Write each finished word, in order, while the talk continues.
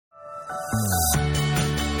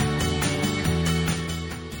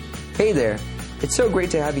Hey there. It's so great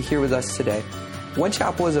to have you here with us today. One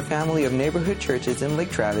Chapel is a family of neighborhood churches in Lake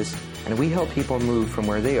Travis, and we help people move from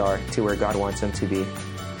where they are to where God wants them to be.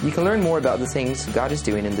 You can learn more about the things God is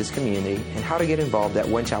doing in this community and how to get involved at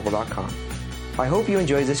onechapel.com. I hope you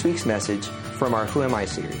enjoy this week's message from our Who Am I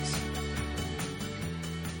series.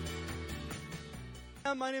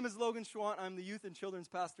 My name is Logan Schwant. I'm the youth and children's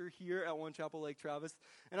pastor here at One Chapel Lake Travis,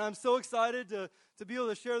 and I'm so excited to be able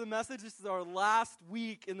to share the message. This is our last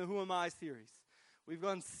week in the Who Am I series. We've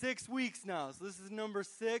gone 6 weeks now, so this is number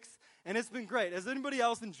 6, and it's been great. Has anybody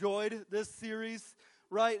else enjoyed this series?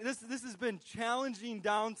 Right? This has been challenging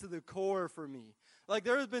down to the core for me. Like,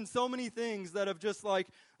 there have been so many things that have just like,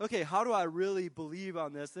 okay, how do I really believe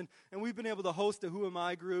on this? And we've been able to host a Who Am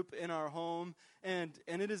I group in our home, and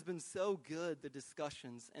it has been so good, the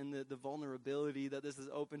discussions and the vulnerability that this has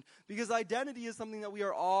opened, because identity is something that we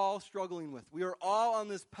are all struggling with. We are all on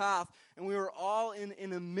this path, and we are all in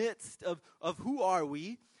the midst of who are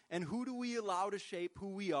we, and who do we allow to shape who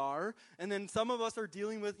we are, and then some of us are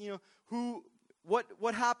dealing with,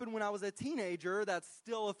 what happened when I was a teenager that's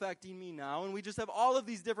still affecting me now, and we just have all of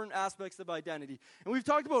these different aspects of identity. And we've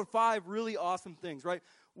talked about 5 really awesome things, right?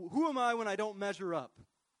 Who am I when I don't measure up?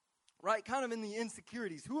 Right? Kind of in the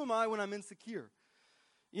insecurities. Who am I when I'm insecure?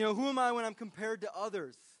 Who am I when I'm compared to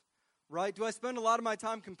others? Right? Do I spend a lot of my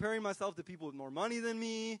time comparing myself to people with more money than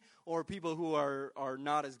me, or people who are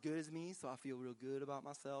not as good as me, so I feel real good about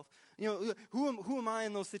myself? Who am I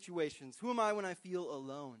in those situations? Who am I when I feel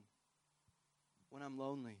alone? When I'm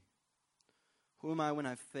lonely? Who am I when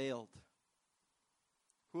I've failed?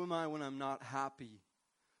 Who am I when I'm not happy?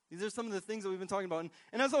 These are some of the things that we've been talking about.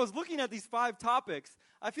 And as I was looking at these 5 topics,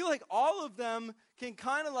 I feel like all of them can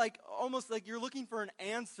kind of like, almost like you're looking for an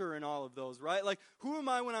answer in all of those, right? Like, who am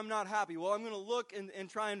I when I'm not happy? Well, I'm going to look and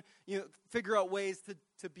try and figure out ways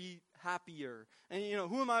to be happier. And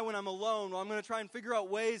who am I when I'm alone? Well, I'm going to try and figure out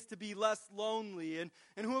ways to be less lonely. And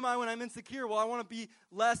who am I when I'm insecure? Well, I want to be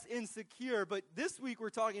less insecure. But this week we're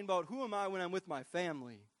talking about who am I when I'm with my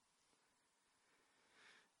family?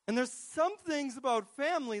 And there's some things about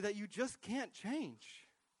family that you just can't change.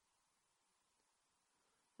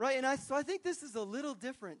 Right? And so I think this is a little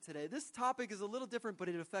different today. This topic is a little different, but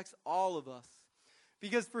it affects all of us.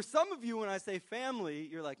 Because for some of you, when I say family,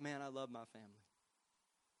 you're like, man, I love my family.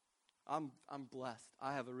 I'm blessed.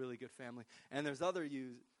 I have a really good family. And there's other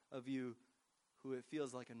of you who it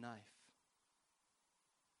feels like a knife.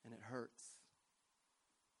 And it hurts.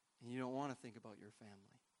 And you don't want to think about your family.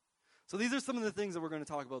 So these are some of the things that we're going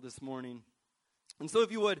to talk about this morning. And so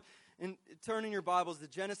if you would, turn in your Bibles to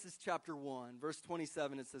Genesis chapter 1, verse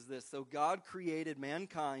 27, it says this: So God created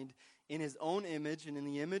mankind in his own image, and in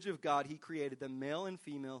the image of God he created them, male and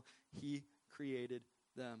female, he created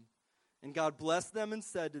them. And God blessed them and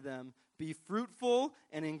said to them, Be fruitful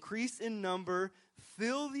and increase in number,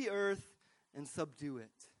 fill the earth and subdue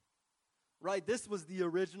it. Right? This was the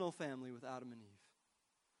original family with Adam and Eve.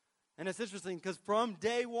 And it's interesting because from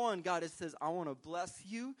day one, God says, I want to bless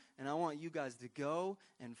you, and I want you guys to go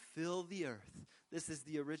and fill the earth. This is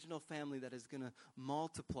the original family that is going to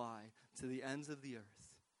multiply to the ends of the earth.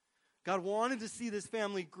 God wanted to see this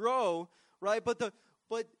family grow, right? But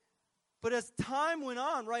as time went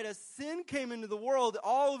on, right, as sin came into the world,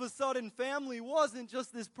 all of a sudden family wasn't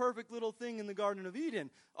just this perfect little thing in the Garden of Eden.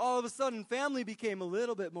 All of a sudden family became a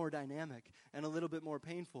little bit more dynamic and a little bit more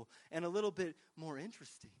painful and a little bit more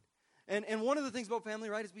interesting. And one of the things about family,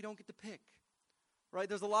 right, is we don't get to pick. Right?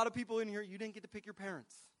 There's a lot of people in here, you didn't get to pick your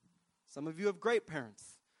parents. Some of you have great parents.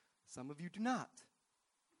 Some of you do not.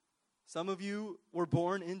 Some of you were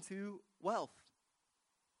born into wealth.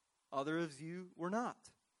 Others of you were not.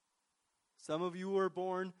 Some of you were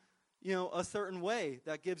born, a certain way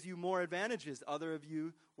that gives you more advantages. Other of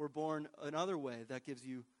you were born another way that gives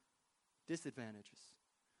you disadvantages.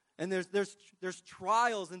 And there's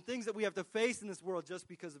trials and things that we have to face in this world just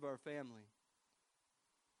because of our family.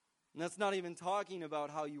 And that's not even talking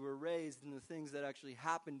about how you were raised and the things that actually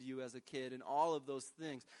happened to you as a kid and all of those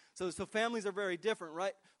things. So families are very different,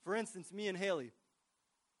 right? For instance, me and Haley.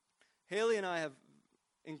 Haley and I have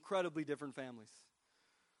incredibly different families.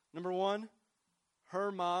 Number one,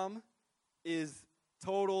 her mom is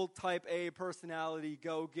total type A personality,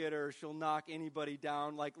 go-getter. She'll knock anybody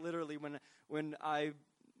down. Like literally when I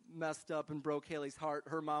messed up and broke Haley's heart,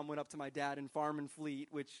 her mom went up to my dad in Farm and Fleet,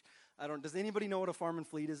 which does anybody know what a Farm and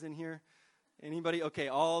Fleet is in here? Anybody? Okay,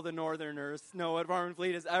 all the Northerners know what Farm and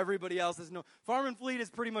Fleet is. Everybody else is no. Farm and Fleet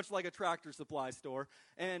is pretty much like a Tractor Supply store.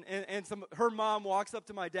 And her mom walks up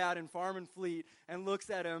to my dad in Farm and Fleet and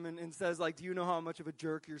looks at him and says, like, do you know how much of a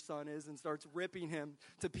jerk your son is? And starts ripping him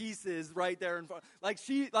to pieces right there in front.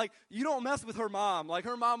 You don't mess with her mom. Like,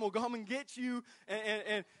 her mom will come and get you,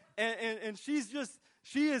 and she's just,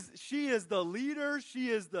 she is the leader. She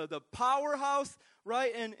is the powerhouse,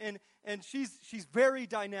 right? And she's very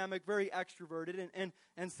dynamic, very extroverted,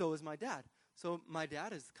 and so is my dad. So my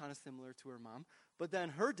dad is kind of similar to her mom, but then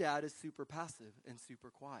her dad is super passive and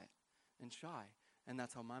super quiet and shy, and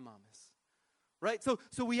that's how my mom is, right? So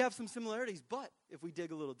we have some similarities, but if we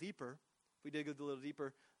dig a little deeper,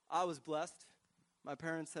 I was blessed. My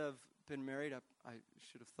parents have been married. I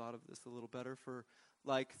should have thought of this a little better for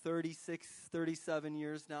like 36, 37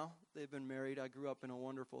 years now. They've been married. I grew up in a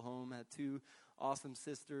wonderful home, had two awesome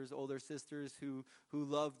sisters, older sisters who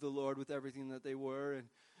loved the Lord with everything that they were,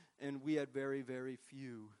 and we had very, very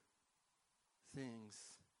few things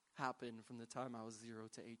happen from the time I was 0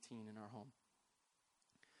 to 18 in our home.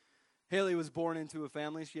 Haley was born into a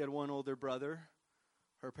family. She had one older brother.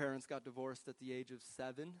 Her parents got divorced at the age of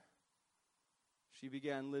 7. She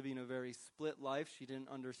began living a very split life. She didn't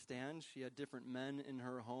understand. She had different men in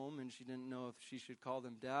her home, and she didn't know if she should call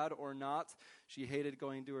them dad or not. She hated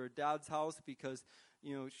going to her dad's house because,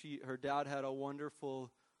 her dad had a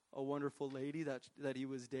wonderful lady that he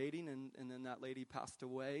was dating, and then that lady passed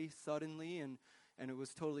away suddenly, and it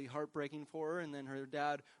was totally heartbreaking for her. And then her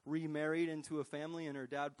dad remarried into a family, and her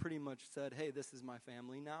dad pretty much said, "Hey, this is my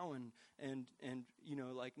family now," and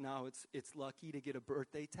now it's lucky to get a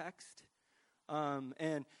birthday text.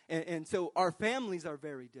 And so our families are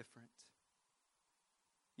very different.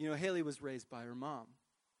 Haley was raised by her mom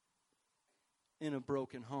in a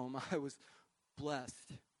broken home. I was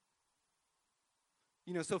blessed.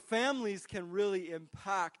 So families can really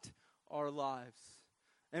impact our lives.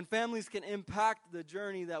 And families can impact the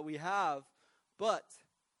journey that we have. But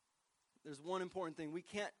there's one important thing. We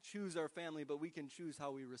can't choose our family, but we can choose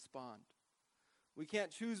how we respond. We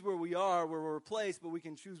can't choose where we are, where we're placed, but we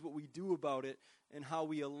can choose what we do about it and how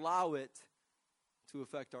we allow it to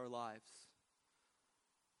affect our lives.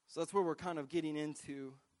 So that's where we're kind of getting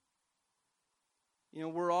into.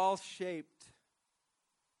 We're all shaped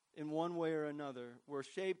in one way or another. We're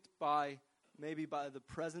shaped maybe by the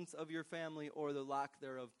presence of your family or the lack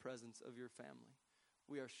thereof presence of your family.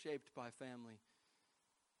 We are shaped by family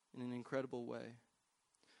in an incredible way.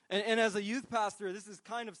 And as a youth pastor, this is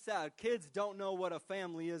kind of sad. Kids don't know what a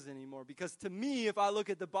family is anymore. Because to me, if I look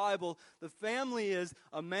at the Bible, the family is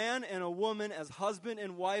a man and a woman as husband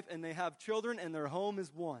and wife, and they have children, and their home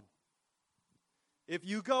is one. If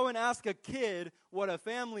you go and ask a kid what a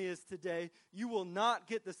family is today, you will not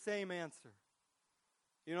get the same answer.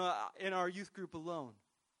 In our youth group alone,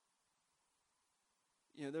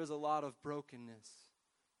 there's a lot of brokenness.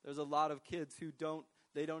 There's a lot of kids who don't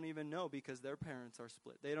even know because their parents are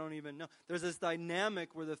split. They don't even know. There's this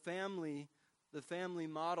dynamic where the family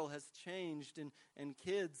model has changed, and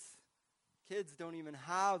kids don't even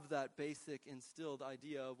have that basic instilled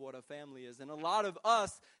idea of what a family is. And a lot of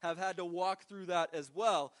us have had to walk through that as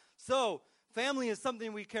well. So family is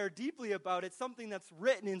something we care deeply about. It's something that's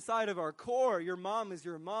written inside of our core. Your mom is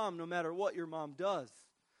your mom no matter what your mom does,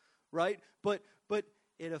 right? But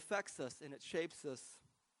it affects us and it shapes us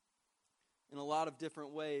in a lot of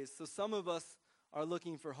different ways. So some of us are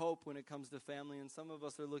looking for hope when it comes to family, and some of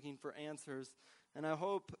us are looking for answers. And I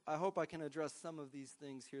hope I can address some of these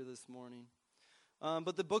things here this morning.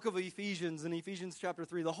 But the book of Ephesians, in Ephesians chapter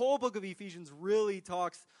 3, the whole book of Ephesians really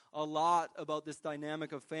talks a lot about this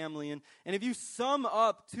dynamic of family. And if you sum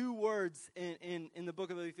up 2 words in the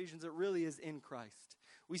book of Ephesians, it really is in Christ.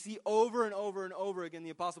 We see over and over and over again the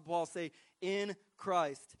Apostle Paul say, in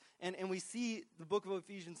Christ. And we see the book of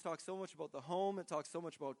Ephesians talks so much about the home. It talks so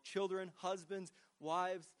much about children, husbands,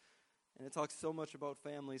 wives. And it talks so much about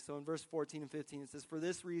family. So in verse 14 and 15 it says, "For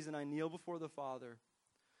this reason I kneel before the Father."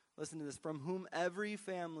 Listen to this. "From whom every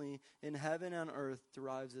family in heaven and earth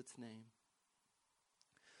derives its name."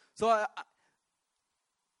 So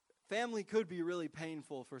family could be really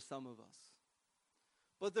painful for some of us.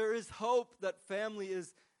 But there is hope that family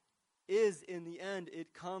is in the end,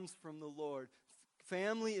 it comes from the Lord.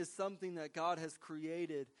 Family is something that God has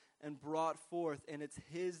created and brought forth, and it's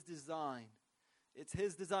His design. It's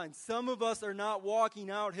His design. Some of us are not walking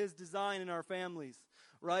out His design in our families,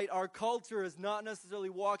 right? Our culture is not necessarily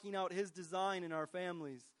walking out His design in our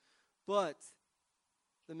families, but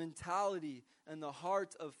the mentality and the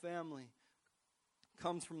heart of family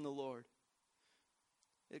comes from the Lord.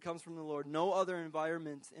 It comes from the Lord. No other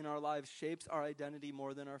environment in our lives shapes our identity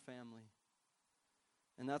more than our family.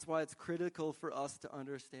 And that's why it's critical for us to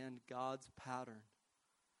understand God's pattern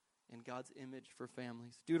and God's image for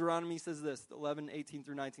families. Deuteronomy says this,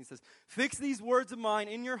 11:18-19 says, "Fix these words of mine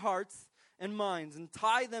in your hearts and minds, and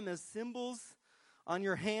tie them as symbols on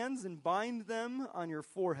your hands, and bind them on your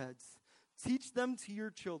foreheads. Teach them to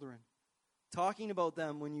your children, talking about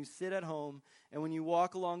them when you sit at home, and when you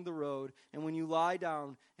walk along the road, and when you lie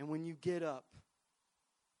down, and when you get up."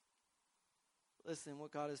 Listen,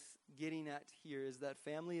 what God is getting at here is that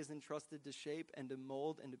family is entrusted to shape and to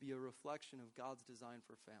mold and to be a reflection of God's design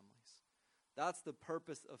for families. That's the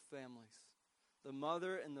purpose of families. The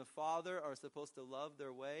mother and the father are supposed to love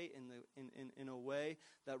their way in a way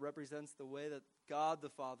that represents the way that God the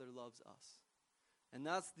Father loves us. And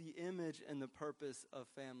that's the image and the purpose of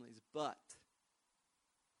families. But,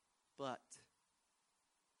 a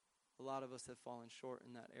lot of us have fallen short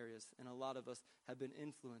in that areas, and a lot of us have been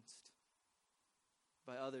influenced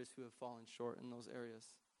by others who have fallen short in those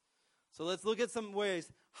areas. So let's look at some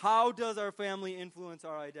ways. How does our family influence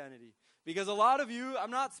our identity? Because a lot of you, I'm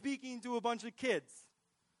not speaking to a bunch of kids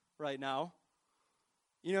right now.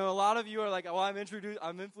 You know, a lot of you are like, "Oh, I'm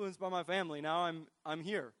influenced by my family. Now I'm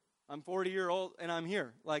here. I'm 40 years old and I'm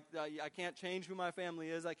here. Like, I can't change who my family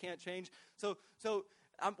is. I can't change." So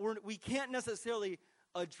we can't necessarily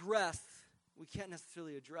address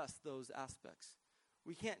those aspects.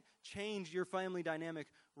 We can't change your family dynamic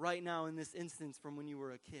right now in this instance from when you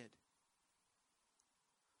were a kid.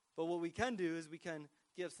 But what we can do is we can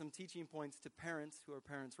give some teaching points to parents who are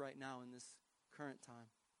parents right now in this current time.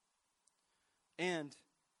 And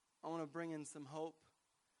I want to bring in some hope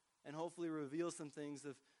and hopefully reveal some things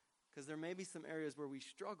because there may be some areas where we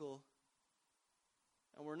struggle,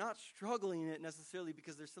 and we're not struggling it necessarily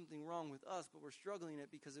because there's something wrong with us, but we're struggling it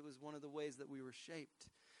because it was one of the ways that we were shaped.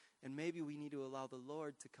 And maybe we need to allow the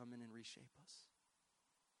Lord to come in and reshape us.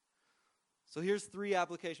 So here's 3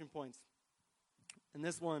 application points. And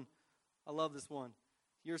this one, I love this one.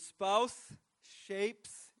 Your spouse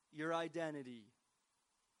shapes your identity.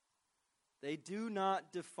 They do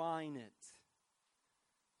not define it.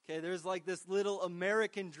 Okay, there's like this little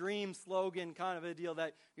American dream slogan kind of a deal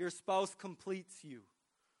that your spouse completes you.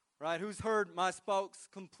 Right? Who's heard "my spouse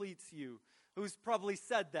completes you"? Who's probably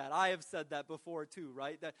said that? I have said that before too,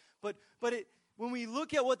 right? But when we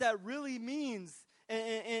look at what that really means,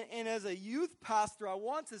 and as a youth pastor, I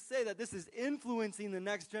want to say that this is influencing the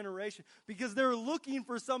next generation because they're looking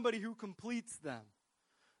for somebody who completes them.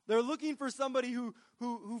 They're looking for somebody who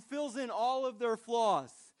fills in all of their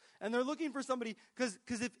flaws. And they're looking for somebody, because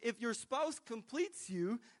if your spouse completes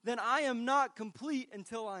you, then I am not complete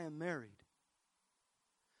until I am married.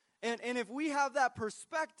 And if we have that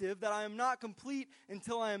perspective that I am not complete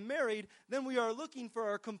until I am married, then we are looking for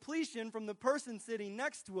our completion from the person sitting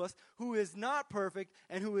next to us who is not perfect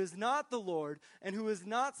and who is not the Lord and who is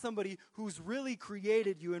not somebody who's really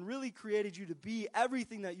created you and really created you to be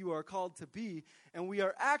everything that you are called to be. And we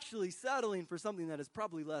are actually settling for something that is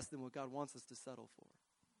probably less than what God wants us to settle for.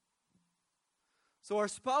 So our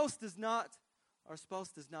spouse does not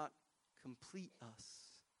complete us.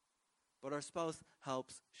 But our spouse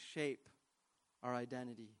helps shape our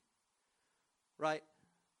identity. Right?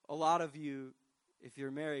 A lot of you, if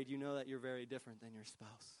you're married, you know that you're very different than your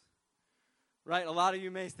spouse. Right? A lot of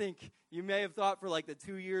you may have thought for like the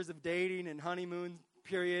 2 years of dating and honeymoon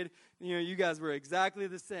period, you guys were exactly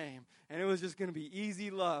the same. And it was just going to be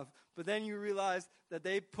easy love. But then you realize that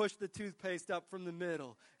they push the toothpaste up from the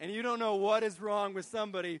middle. And you don't know what is wrong with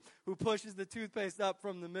somebody who pushes the toothpaste up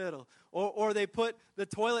from the middle. Or they put the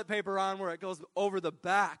toilet paper on where it goes over the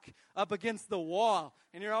back, up against the wall.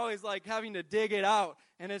 And you're always like having to dig it out.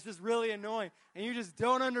 And it's just really annoying. And you just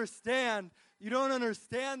don't understand. You don't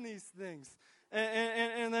understand these things.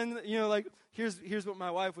 And then, here's what my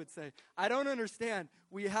wife would say. I don't understand.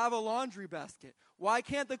 We have a laundry basket. Why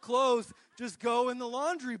can't the clothes just go in the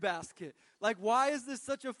laundry basket? Like, why is this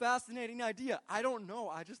such a fascinating idea? I don't know.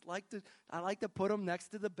 I like to put them next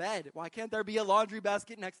to the bed. Why can't there be a laundry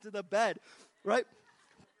basket next to the bed? Right?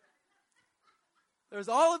 There's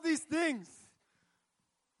all of these things.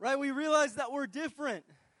 Right? We realize that we're different.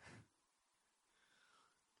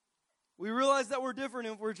 We realize that we're different,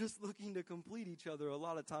 and if we're just looking to complete each other, a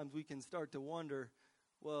lot of times we can start to wonder,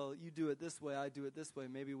 well, you do it this way, I do it this way.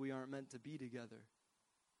 Maybe we aren't meant to be together.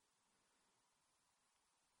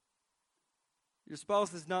 Your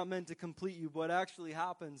spouse is not meant to complete you. What actually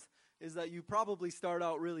happens is that you probably start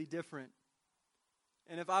out really different.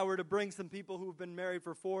 And if I were to bring some people who've been married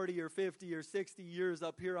for 40 or 50 or 60 years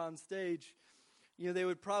up here on stage, they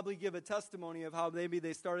would probably give a testimony of how maybe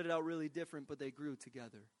they started out really different, but they grew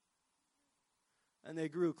together. And they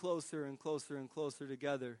grew closer and closer and closer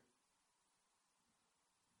together.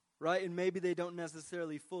 right? And maybe they don't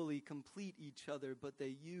necessarily fully complete each other, but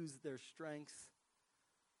they use their strengths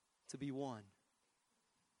to be one.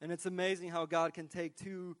 And it's amazing how God can take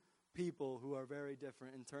two people who are very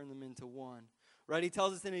different and turn them into one. Right? He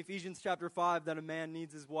tells us in Ephesians chapter 5 that a man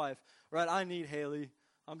needs his wife. Right? I need Haley.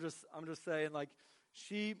 I'm just saying, like,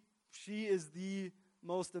 she is the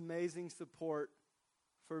most amazing support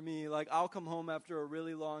for me. Like, I'll come home after a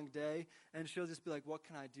really long day, and she'll just be like, what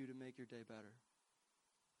can I do to make your day better?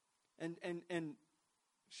 And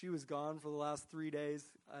she was gone for the last 3 days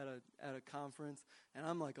at a conference, and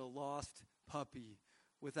I'm like a lost puppy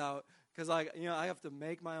without, because I have to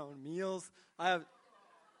make my own meals. I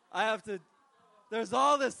have to. There's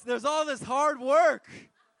all this hard work.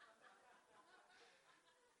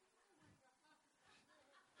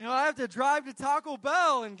 I have to drive to Taco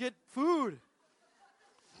Bell and get food.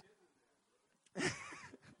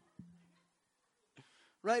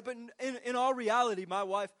 Right, but in all reality, my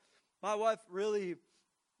wife really,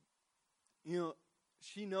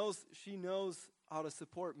 she knows how to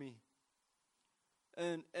support me.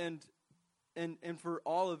 And for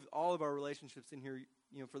all of our relationships in here,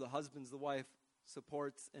 for the husbands, the wife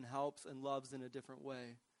supports and helps and loves in a different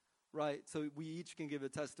way, right? So we each can give a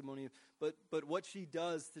testimony. But what she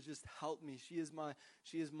does to just help me, she is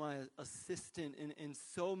my assistant in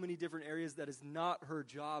so many different areas that is not her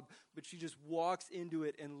job, but she just walks into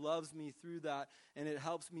it and loves me through that, and it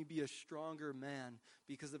helps me be a stronger man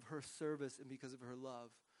because of her service and because of her love.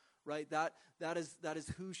 Right? That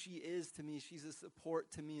is who she is to me. She's a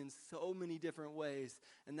support to me in so many different ways,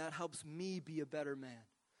 and that helps me be a better man.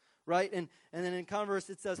 Right? And then in converse,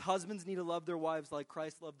 it says husbands need to love their wives like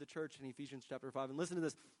Christ loved the church in Ephesians chapter 5. And listen to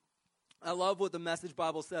this. I love what the Message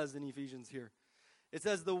Bible says in Ephesians here. It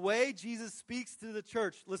says, the way Jesus speaks to the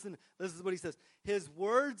church, listen, this is what he says. His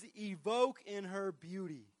words evoke in her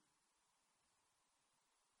beauty.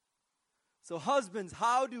 So husbands,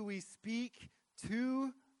 how do we speak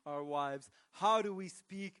to our wives? How do we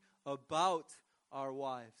speak about our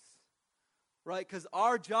wives? Right? Because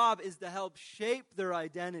our job is to help shape their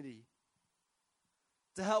identity,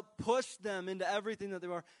 to help push them into everything that they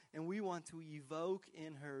are. And we want to evoke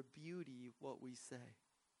in her beauty what we say,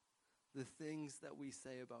 the things that we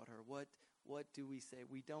say about her. What do we say?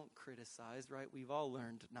 We don't criticize, right? We've all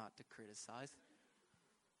learned not to criticize.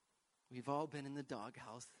 We've all been in the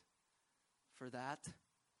doghouse for that.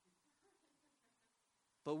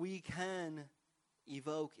 But we can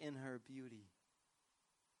evoke in her beauty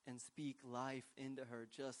and speak life into her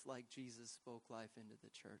just like Jesus spoke life into the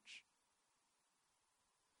church.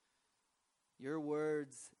 Your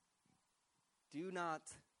words do not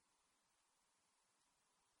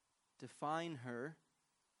define her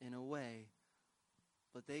in a way,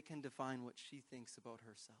 but they can define what she thinks about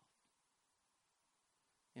herself.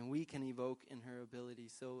 And we can evoke in her ability.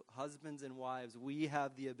 So husbands and wives, we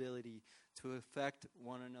have the ability to affect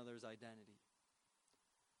one another's identity.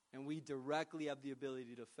 And we directly have the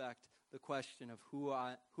ability to affect the question of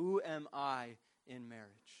who am I in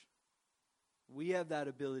marriage? We have that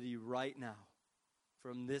ability right now,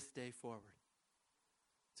 from this day forward,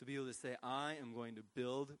 to be able to say, I am going to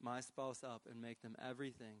build my spouse up and make them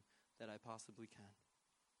everything that I possibly can.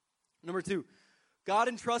 Number 2, God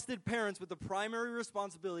entrusted parents with the primary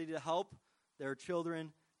responsibility to help their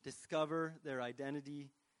children discover their identity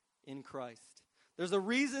in Christ. There's a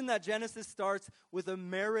reason that Genesis starts with a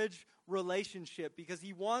marriage relationship, because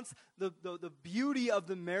he wants the beauty of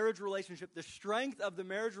the marriage relationship, the strength of the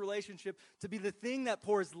marriage relationship to be the thing that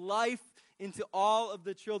pours life into all of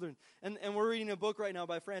the children. And we're reading a book right now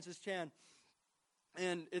by Francis Chan,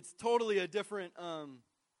 and it's totally a different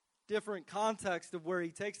context of where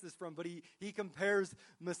he takes this from, but he compares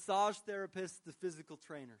massage therapists to physical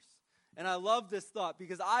trainers. And I love this thought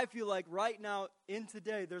because I feel like right now in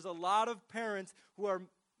today, there's a lot of parents who are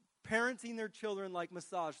parenting their children like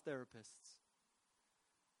massage therapists.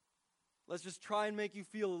 Let's just try and make you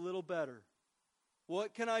feel a little better.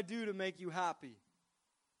 What can I do to make you happy?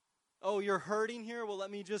 Oh, you're hurting here? Well,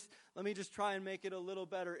 let me just try and make it a little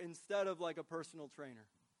better, instead of like a personal trainer.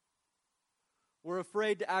 We're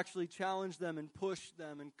afraid to actually challenge them and push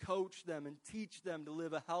them and coach them and teach them to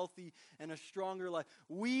live a healthy and a stronger life.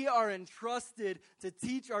 We are entrusted to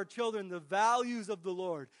teach our children the values of the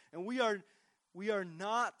Lord. And we are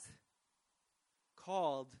not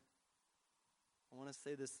called, I want to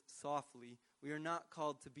say this softly, we are not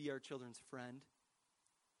called to be our children's friend.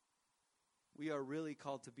 We are really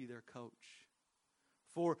called to be their coach.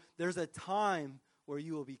 For there's a time where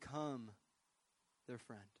you will become their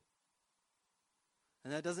friend.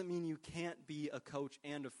 And that doesn't mean you can't be a coach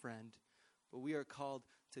and a friend, but we are called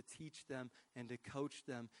to teach them and to coach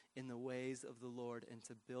them in the ways of the Lord and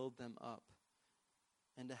to build them up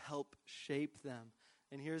and to help shape them.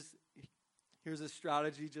 And here's a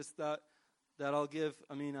strategy just that I'll give.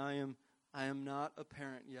 I mean, I am not a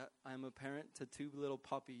parent yet. I am a parent to 2 little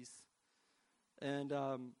puppies. And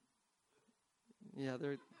yeah,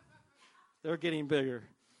 they're getting bigger.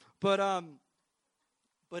 But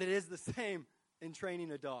it is the same in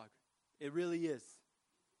training a dog. It really is.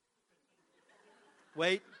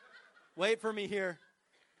 Wait for me here.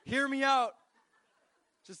 Hear me out.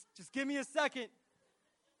 Just give me a second.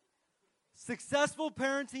 Successful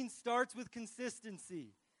parenting starts with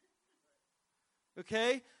consistency.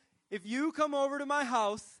 Okay? If you come over to my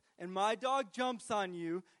house and my dog jumps on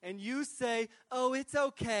you and you say, "Oh, it's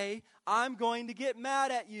okay, I'm going to get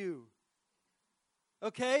mad at you."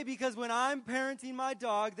 Okay? Because when I'm parenting my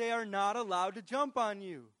dog, they are not allowed to jump on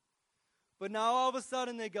you. But now all of a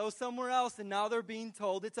sudden they go somewhere else and now they're being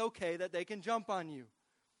told it's okay that they can jump on you.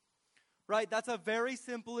 Right? That's a very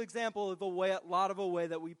simple example of a way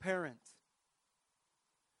that we parent.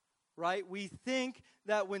 Right? We think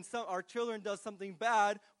that when our children does something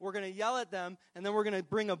bad, we're going to yell at them, and then we're going to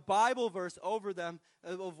bring a Bible verse over them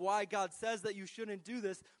of why God says that you shouldn't do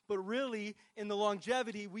this. But really, in the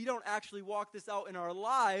longevity, we don't actually walk this out in our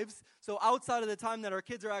lives. So outside of the time that our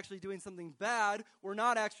kids are actually doing something bad, we're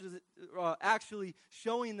not actually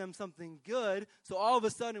showing them something good. So all of a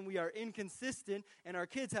sudden, we are inconsistent, and our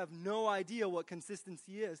kids have no idea what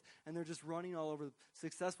consistency is, and they're just running all over.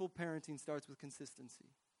 Successful parenting starts with consistency.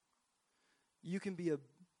 You can be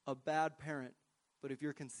a bad parent, but if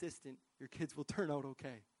you're consistent, your kids will turn out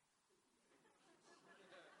okay.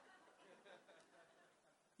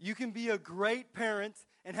 You can be a great parent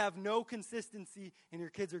and have no consistency, and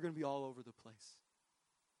your kids are going to be all over the place.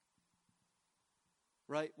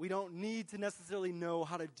 Right? We don't need to necessarily know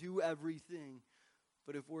how to do everything,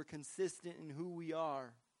 but if we're consistent in who we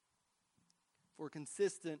are, if we're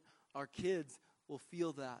consistent, our kids will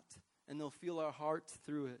feel that, and they'll feel our hearts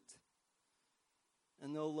through it.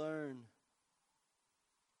 And they'll learn,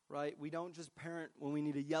 right? We don't just parent when we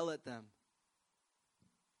need to yell at them.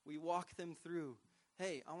 We walk them through.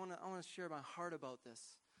 Hey, I want to share my heart about this.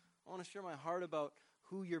 I want to share my heart about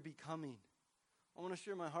who you're becoming. I want to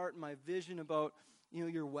share my heart and my vision about,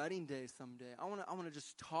 your wedding day someday. I want to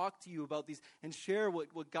just talk to you about these and share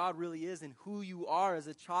what God really is and who you are as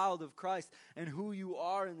a child of Christ and who you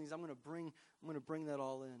are in these. I'm going to bring that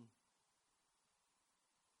all in.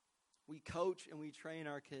 We coach and we train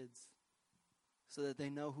our kids so that they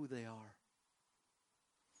know who they are.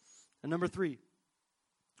 And number 3,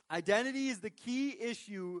 identity is the key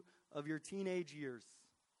issue of your teenage years.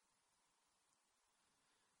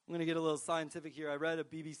 I'm going to get a little scientific here. I read a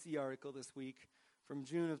BBC article this week from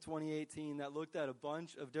June of 2018 that looked at a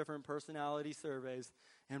bunch of different personality surveys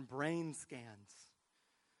and brain scans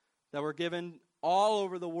that were given all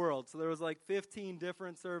over the world. So there was like 15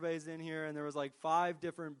 different surveys in here, and there was like 5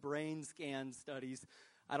 different brain scan studies.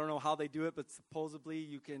 I don't know how they do it, but supposedly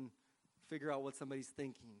you can figure out what somebody's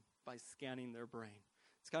thinking by scanning their brain.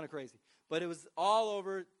 It's kind of crazy. But it was all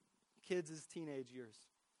over kids' teenage years.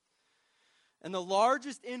 And the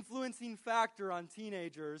largest influencing factor on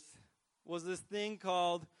teenagers was this thing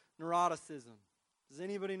called neuroticism. Does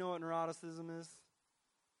anybody know what neuroticism is?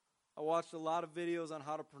 I watched a lot of videos on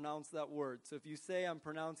how to pronounce that word. So if you say I'm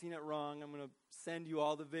pronouncing it wrong, I'm going to send you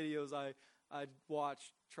all the videos I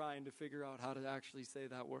watched trying to figure out how to actually say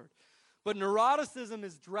that word. But neuroticism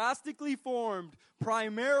is drastically formed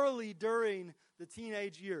primarily during the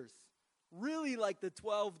teenage years. Really like the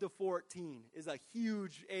 12 to 14 is a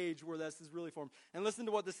huge age where this is really formed. And listen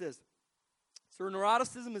to what this is. So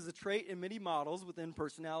neuroticism is a trait in many models within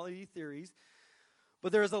personality theories.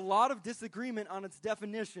 But there is a lot of disagreement on its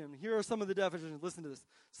definition. Here are some of the definitions. Listen to this.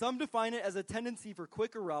 Some define it as a tendency for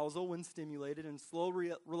quick arousal when stimulated and slow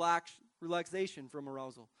relaxation from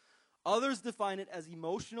arousal. Others define it as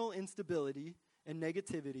emotional instability and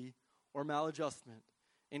negativity or maladjustment,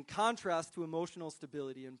 in contrast to emotional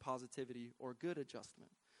stability and positivity or good adjustment.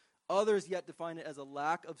 Others yet define it as a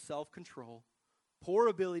lack of self-control, poor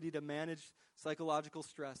ability to manage psychological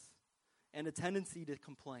stress, and a tendency to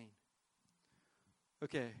complain.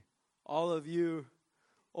 Okay, all of you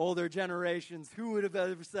older generations, who would have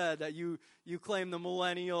ever said that you claim the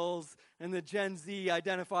millennials and the Gen Z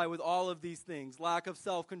identify with all of these things? Lack of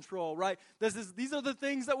self-control, right? These are the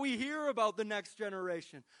things that we hear about the next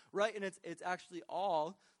generation, right? And it's actually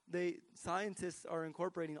scientists are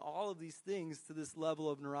incorporating all of these things to this level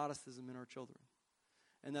of neuroticism in our children.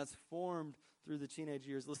 And that's formed through the teenage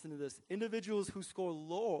years. Listen to this. Individuals who score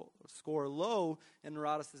low in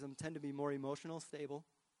neuroticism tend to be more emotional stable,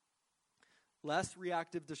 less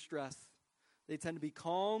reactive to stress. They tend to be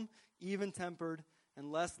calm, even-tempered,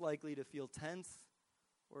 and less likely to feel tense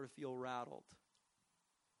or to feel rattled.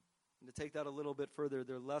 And to take that a little bit further,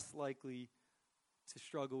 they're less likely to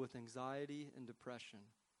struggle with anxiety and depression.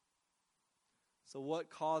 So what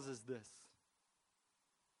causes this?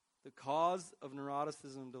 The cause of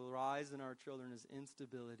neuroticism to rise in our children is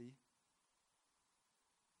instability.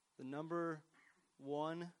 The number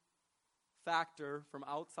one factor from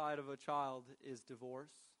outside of a child is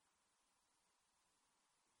divorce.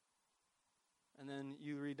 And then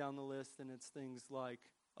you read down the list and it's things like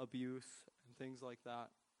abuse and things like that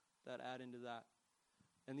add into that.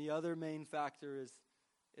 And the other main factor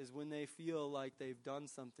is when they feel like they've done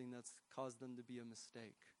something that's caused them to be a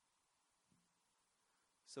mistake.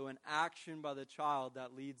 So an action by the child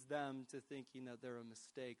that leads them to thinking that they're a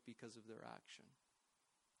mistake because of their action.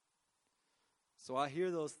 So I hear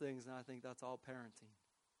those things and I think that's all parenting.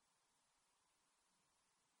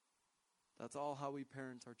 That's all how we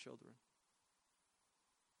parent our children.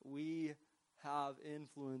 We have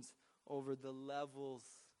influence over the levels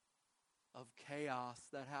of chaos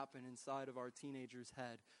that happen inside of our teenager's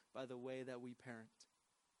head by the way that we parent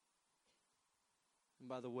and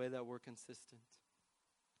by the way that we're consistent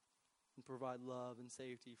and provide love and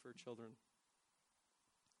safety for children.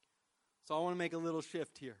 So I want to make a little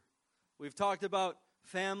shift here. We've talked about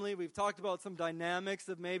family. We've talked about some dynamics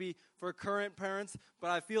of maybe for current parents, but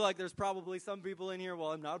I feel like there's probably some people in here,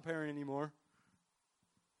 well, I'm not a parent anymore.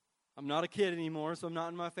 I'm not a kid anymore, so I'm not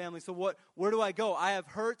in my family. So where do I go? I have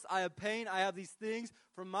hurts, I have pain, I have these things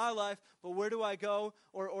from my life, but where do I go?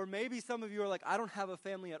 Or maybe some of you are like, I don't have a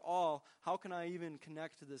family at all. How can I even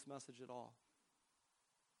connect to this message at all?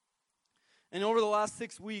 And over the last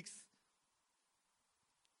 6 weeks,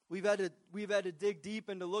 we've had to dig deep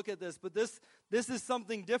and to look at this, but this is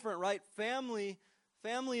something different, right? Family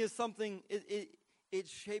is something, it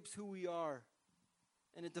shapes who we are.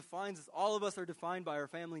 And it defines us. All of us are defined by our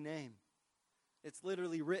family name. It's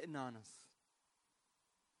literally written on us.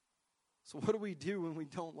 So what do we do when we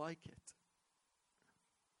don't like it?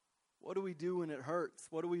 What do we do when it hurts?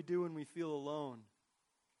 What do we do when we feel alone?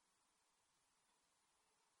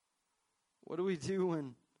 What do we do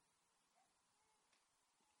when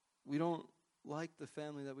we don't like the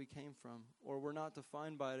family that we came from, or we're not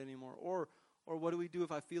defined by it anymore? Or what do we do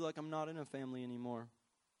if I feel like I'm not in a family anymore?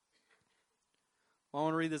 I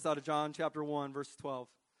want to read this out of John chapter 1, verse 12.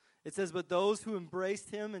 It says, "But those who embraced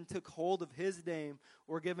him and took hold of his name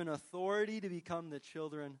were given authority to become the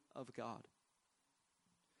children of God."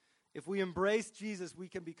 If we embrace Jesus, we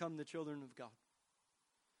can become the children of God.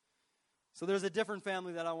 So there's a different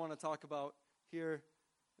family that I want to talk about here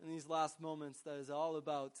in these last moments that is all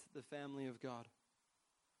about the family of God.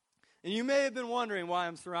 And you may have been wondering why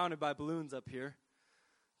I'm surrounded by balloons up here.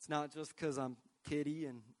 It's not just because I'm kiddie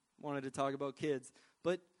and wanted to talk about kids.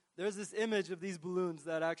 But there's this image of these balloons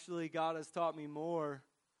that actually God has taught me more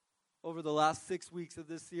over the last 6 weeks of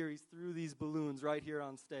this series through these balloons right here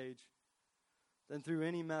on stage than through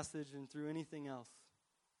any message and through anything else.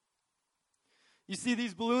 You see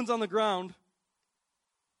these balloons on the ground.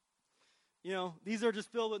 You know, these are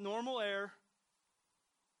just filled with normal air.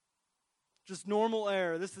 Just normal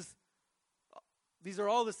air. These are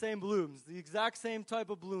all the same balloons. The exact same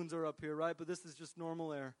type of balloons are up here, right? But this is just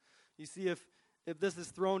normal air. You see, if this is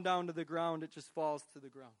thrown down to the ground, it just falls to the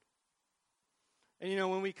ground. And you know,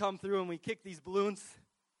 when we come through and we kick these balloons,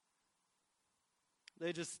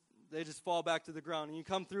 they just fall back to the ground. And you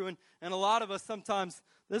come through, and a lot of us sometimes,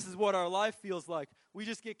 this is what our life feels like. We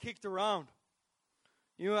just get kicked around.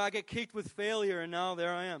 You know, I get kicked with failure, and now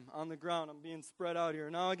there I am on the ground. I'm being spread out here.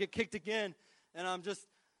 Now I get kicked again, and I'm just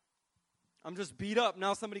beat up.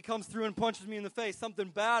 Now somebody comes through and punches me in the face. Something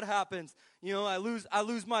bad happens. You know, I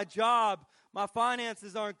lose my job. My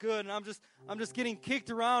finances aren't good, and I'm just getting kicked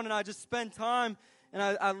around, and I just spend time, and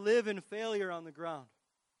I live in failure on the ground.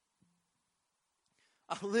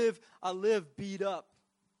 I live beat up.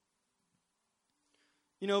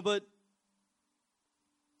 You know, but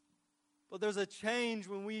there's a change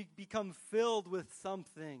when we become filled with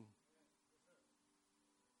something.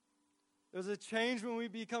 There's a change when we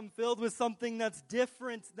become filled with something that's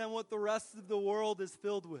different than what the rest of the world is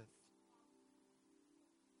filled with.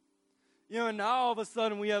 You know, and now all of a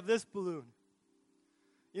sudden we have this balloon.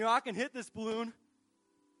 You know, I can hit this balloon.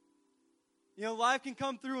 You know, life can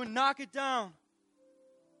come through and knock it down.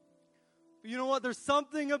 But you know what? There's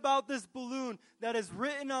something about this balloon that is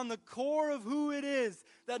written on the core of who it is,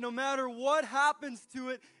 that no matter what happens to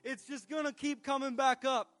it, it's just going to keep coming back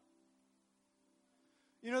up.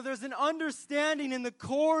 You know, there's an understanding in the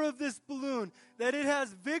core of this balloon that it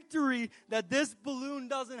has victory that this balloon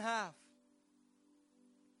doesn't have.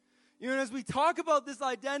 You know, and as we talk about this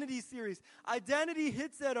identity series, identity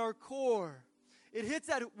hits at our core. It hits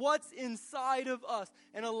at what's inside of us.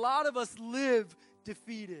 And a lot of us live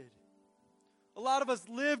defeated. A lot of us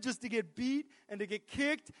live just to get beat and to get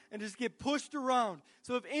kicked and just get pushed around.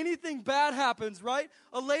 So if anything bad happens, right?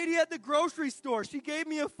 A lady at the grocery store, she gave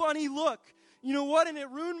me a funny look. You know what? And it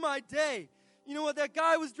ruined my day. You know what? That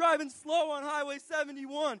guy was driving slow on Highway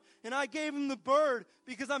 71, and I gave him the bird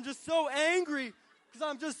because I'm just so angry, because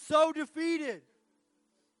I'm just so defeated.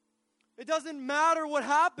 It doesn't matter what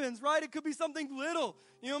happens, right? It could be something little.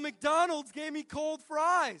 You know, McDonald's gave me cold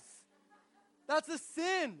fries. That's a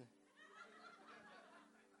sin.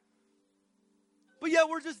 But yet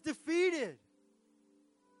we're just defeated.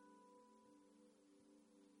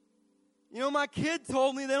 You know, my kid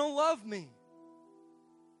told me they don't love me.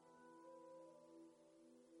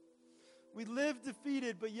 We live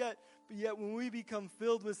defeated, but yet when we become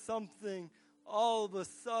filled with something, all of a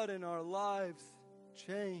sudden our lives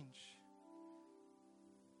change.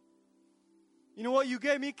 You know what? You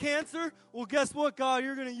gave me cancer? Well, guess what, God?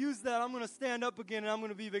 You're going to use that. I'm going to stand up again, and I'm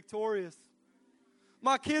going to be victorious.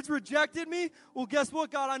 My kids rejected me? Well, guess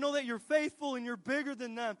what, God? I know that you're faithful, and you're bigger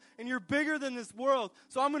than them, and you're bigger than this world.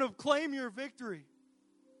 So I'm going to claim your victory.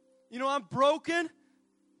 You know, I'm broken.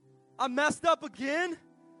 I messed up again.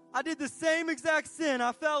 I did the same exact sin.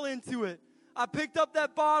 I fell into it. I picked up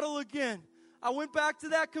that bottle again. I went back to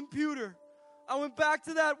that computer. I went back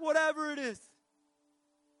to that whatever it is.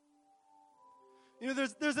 You know,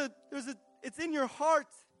 it's in your heart.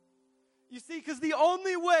 You see, because the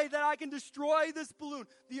only way that I can destroy this balloon,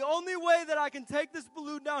 the only way that I can take this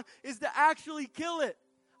balloon down is to actually kill it.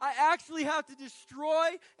 I actually have to destroy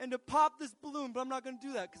and to pop this balloon, but I'm not going to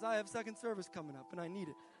do that because I have second service coming up and I need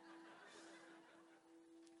it.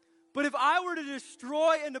 But if I were to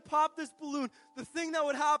destroy and to pop this balloon, the thing that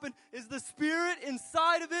would happen is the spirit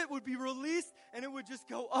inside of it would be released and it would just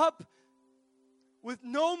go up with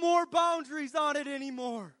no more boundaries on it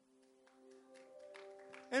anymore.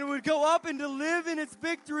 And it would go up and to live in its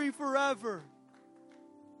victory forever.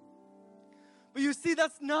 But you see,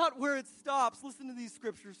 that's not where it stops. Listen to these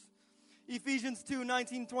scriptures. Ephesians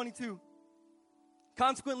 2:19-22.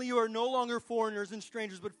 Consequently, you are no longer foreigners and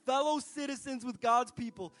strangers, but fellow citizens with God's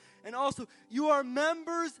people. And also, you are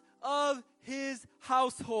members of his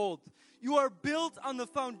household. You are built on the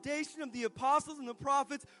foundation of the apostles and the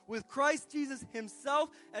prophets, with Christ Jesus himself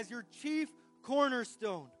as your chief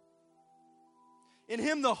cornerstone. In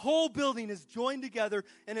him, the whole building is joined together,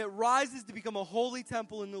 and it rises to become a holy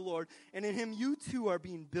temple in the Lord. And in him, you too are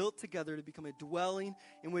being built together to become a dwelling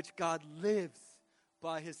in which God lives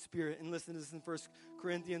by his Spirit. And listen to this in 1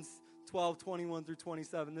 Corinthians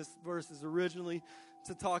 12:21-27. This verse is originally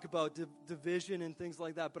to talk about division and things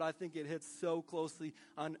like that, but I think it hits so closely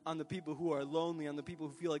on the people who are lonely, on the people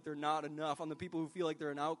who feel like they're not enough, on the people who feel like they're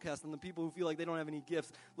an outcast, on the people who feel like they don't have any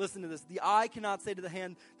gifts. Listen to this. The eye cannot say to the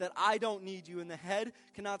hand that I don't need you, and the head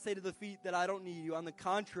cannot say to the feet that I don't need you. On the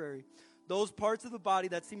contrary, those parts of the body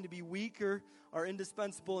that seem to be weaker are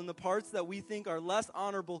indispensable, and the parts that we think are less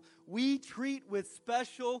honorable, we treat with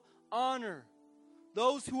special honor.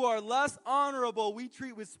 Those who are less honorable, we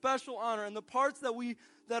treat with special honor. And the parts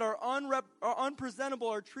that are unpresentable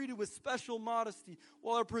are treated with special modesty,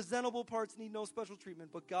 while our presentable parts need no special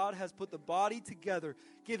treatment. But God has put the body together,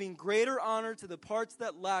 giving greater honor to the parts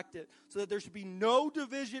that lacked it, so that there should be no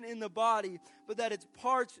division in the body, but that its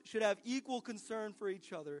parts should have equal concern for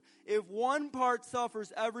each other. If one part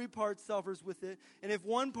suffers, every part suffers with it. And if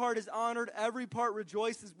one part is honored, every part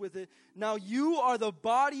rejoices with it. Now you are the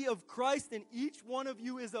body of Christ, and each one of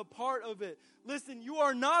you is a part of it. Listen, you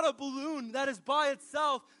are not a balloon that is by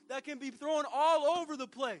itself that can be thrown all over the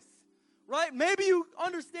place, right? Maybe you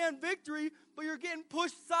understand victory, but you're getting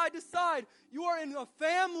pushed side to side. You are in a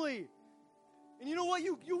family. And you know what?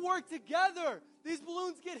 You work together. These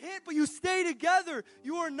balloons get hit, but you stay together.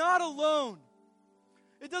 You are not alone.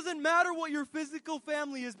 It doesn't matter what your physical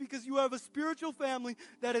family is, because you have a spiritual family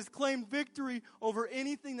that has claimed victory over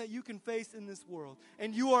anything that you can face in this world.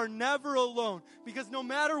 And you are never alone, because no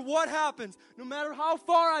matter what happens, no matter how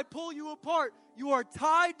far I pull you apart, you are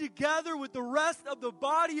tied together with the rest of the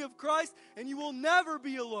body of Christ, and you will never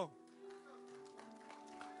be alone.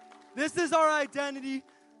 This is our identity.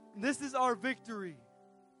 This is our victory.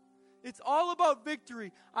 It's all about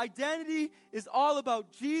victory. Identity is all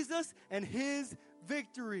about Jesus and his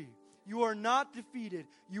victory. You are not defeated.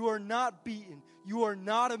 You are not beaten. You are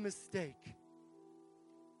not a mistake.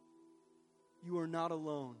 You are not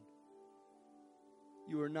alone.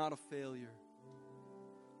 You are not a failure.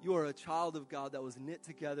 You are a child of God that was knit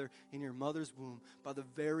together in your mother's womb by the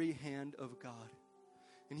very hand of God.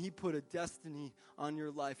 And He put a destiny on your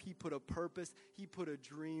life. He put a purpose. He put a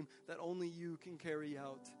dream that only you can carry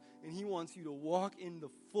out. And He wants you to walk in the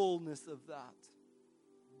fullness of that.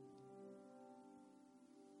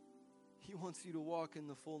 He wants you to walk in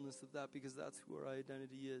the fullness of that because that's who our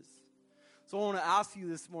identity is. So I want to ask you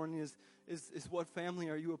this morning is what family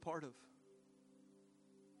are you a part of?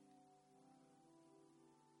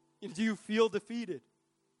 Do you feel defeated?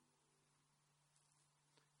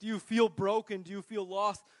 Do you feel broken? Do you feel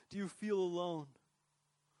lost? Do you feel alone?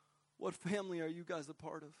 What family are you guys a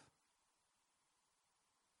part of?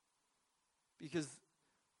 Because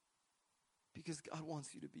God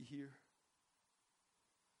wants you to be here.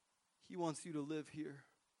 He wants you to live here.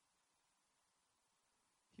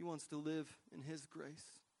 He wants to live in His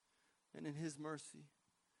grace and in His mercy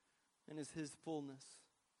and in His fullness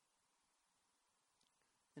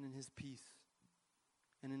and in His peace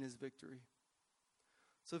and in His victory.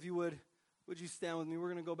 So if you would you stand with me? We're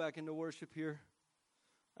going to go back into worship here.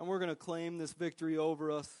 And we're going to claim this victory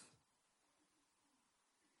over us.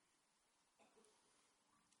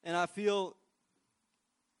 And I feel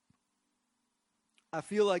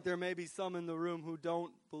like there may be some in the room who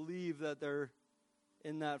don't believe that they're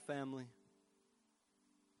in that family.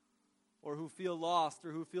 Or who feel lost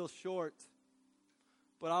or who feel short.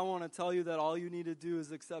 But I want to tell you that all you need to do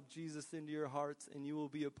is accept Jesus into your hearts and you will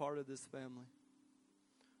be a part of this family.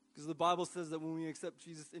 Because the Bible says that when we accept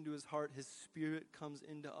Jesus into His heart, His Spirit comes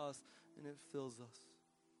into us and it fills us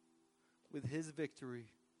with His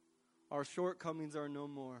victory. Our shortcomings are no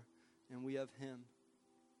more, and we have Him.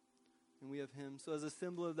 And we have Him. So as a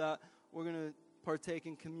symbol of that, we're going to partake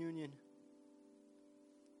in communion.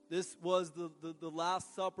 This was the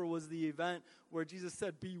Last Supper was the event where Jesus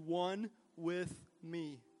said, "Be one with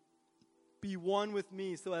me." Be one with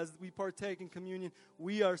me. So as we partake in communion,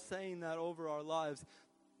 we are saying that over our lives,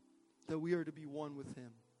 that we are to be one with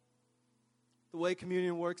Him. The way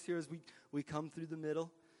communion works here is we come through the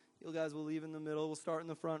middle. You guys will leave in the middle. We'll start in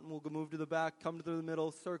the front and we'll move to the back, come to the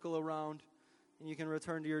middle, circle around, and you can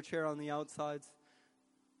return to your chair on the outsides.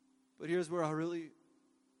 But here's where I really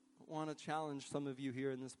want to challenge some of you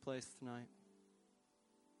here in this place tonight.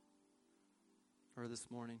 Or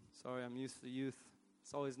this morning. Sorry, I'm used to youth.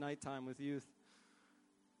 It's always nighttime with youth.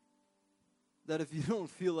 That if you don't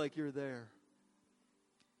feel like you're there,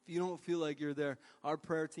 if you don't feel like you're there, our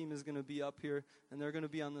prayer team is going to be up here, and they're going to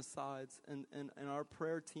be on the sides. And our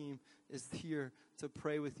prayer team is here to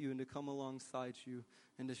pray with you and to come alongside you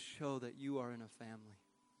and to show that you are in a family.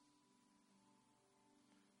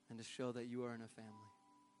 And to show that you are in a family.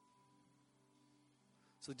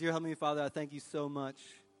 So, dear Heavenly Father, I thank you so much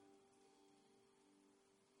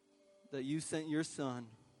that you sent your Son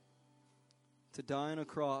to die on a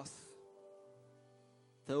cross.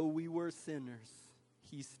 Though we were sinners,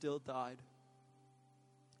 He still died.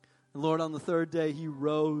 And Lord, on the third day, He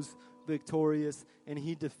rose victorious and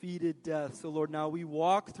He defeated death. So Lord, now we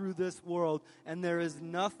walk through this world and there is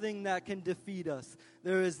nothing that can defeat us.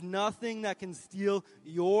 There is nothing that can steal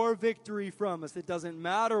your victory from us. It doesn't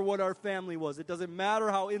matter what our family was. It doesn't matter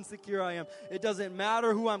how insecure I am. It doesn't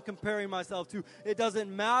matter who I'm comparing myself to. It doesn't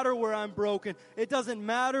matter where I'm broken. It doesn't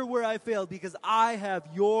matter where I failed, because I have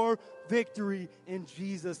your victory in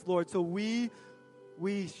Jesus, Lord. So we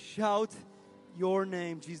shout your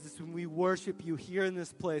name, Jesus, when we worship you here in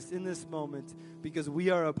this place, in this moment, because we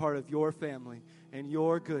are a part of your family and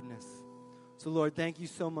your goodness. So, Lord, thank you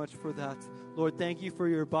so much for that. Lord, thank you for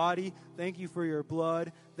your body. Thank you for your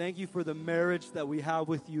blood. Thank you for the marriage that we have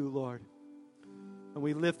with you, Lord. And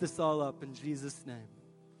we lift this all up in Jesus' name.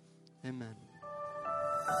 Amen.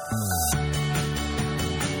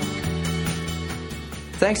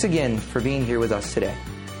 Thanks again for being here with us today.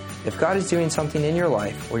 If God is doing something in your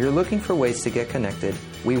life or you're looking for ways to get connected,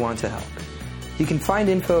 we want to help. You can find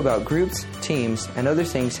info about groups, teams, and other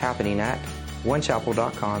things happening at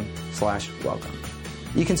onechapel.com/welcome.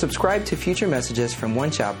 You can subscribe to future messages from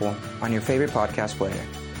One Chapel on your favorite podcast player.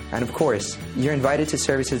 And of course, you're invited to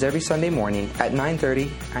services every Sunday morning at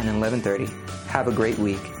 9:30 and 11:30. Have a great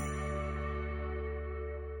week.